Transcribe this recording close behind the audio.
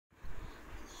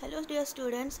Hello dear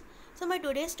students. So my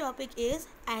today's topic is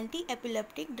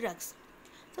anti-epileptic drugs.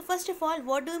 So first of all,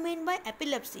 what do you mean by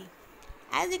epilepsy?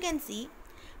 As you can see,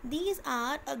 these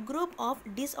are a group of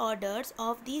disorders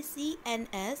of the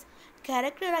CNS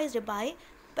characterized by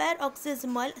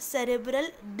paroxysmal cerebral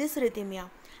dysrhythmia.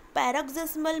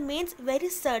 Paroxysmal means very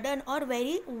sudden or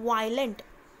very violent.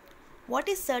 What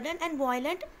is sudden and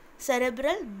violent?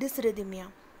 Cerebral dysrhythmia.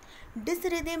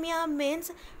 Dysrhythmia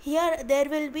means here there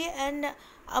will be an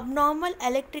abnormal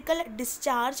electrical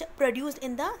discharge produced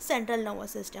in the central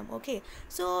nervous system. Okay,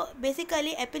 so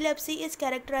basically epilepsy is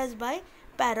characterized by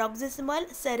paroxysmal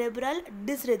cerebral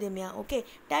dysrhythmia. Okay,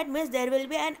 that means there will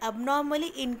be an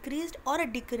abnormally increased or a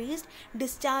decreased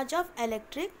discharge of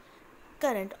electric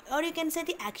current, or you can say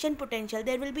the action potential.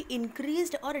 There will be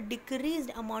increased or decreased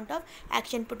amount of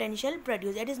action potential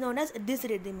produced. That is known as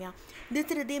dysrhythmia.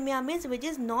 Dysrhythmia means which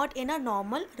is not in a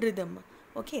normal rhythm.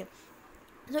 Okay,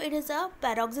 so it is a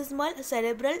paroxysmal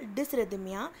cerebral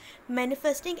dysrhythmia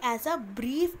manifesting as a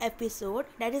brief episode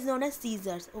that is known as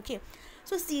seizures. Okay,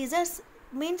 so seizures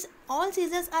means all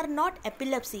seizures are not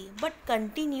epilepsy, but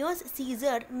continuous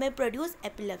seizure may produce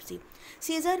epilepsy.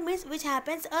 Seizure means which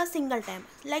happens a single time,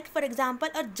 like for example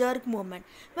a jerk movement.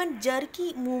 When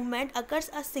jerky movement occurs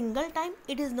a single time,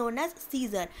 it is known as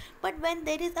seizure, but when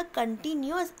there is a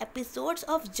continuous episodes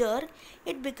of jerk,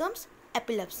 it becomes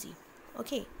epilepsy.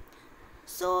 Okay,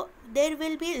 so there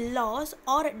will be loss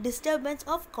or disturbance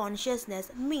of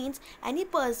consciousness, means any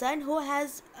person who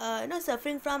has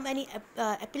suffering from any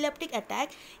epileptic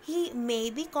attack, he may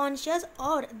be conscious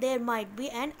or there might be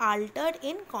an altered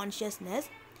in consciousness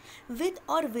with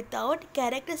or without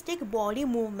characteristic body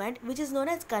movement, which is known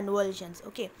as convulsions.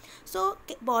 Okay, so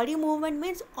body movement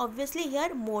means obviously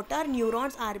here motor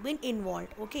neurons are being involved.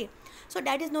 Okay, so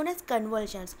that is known as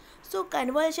convulsions. So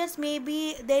convulsions may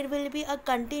be, there will be a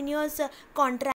continuous contraction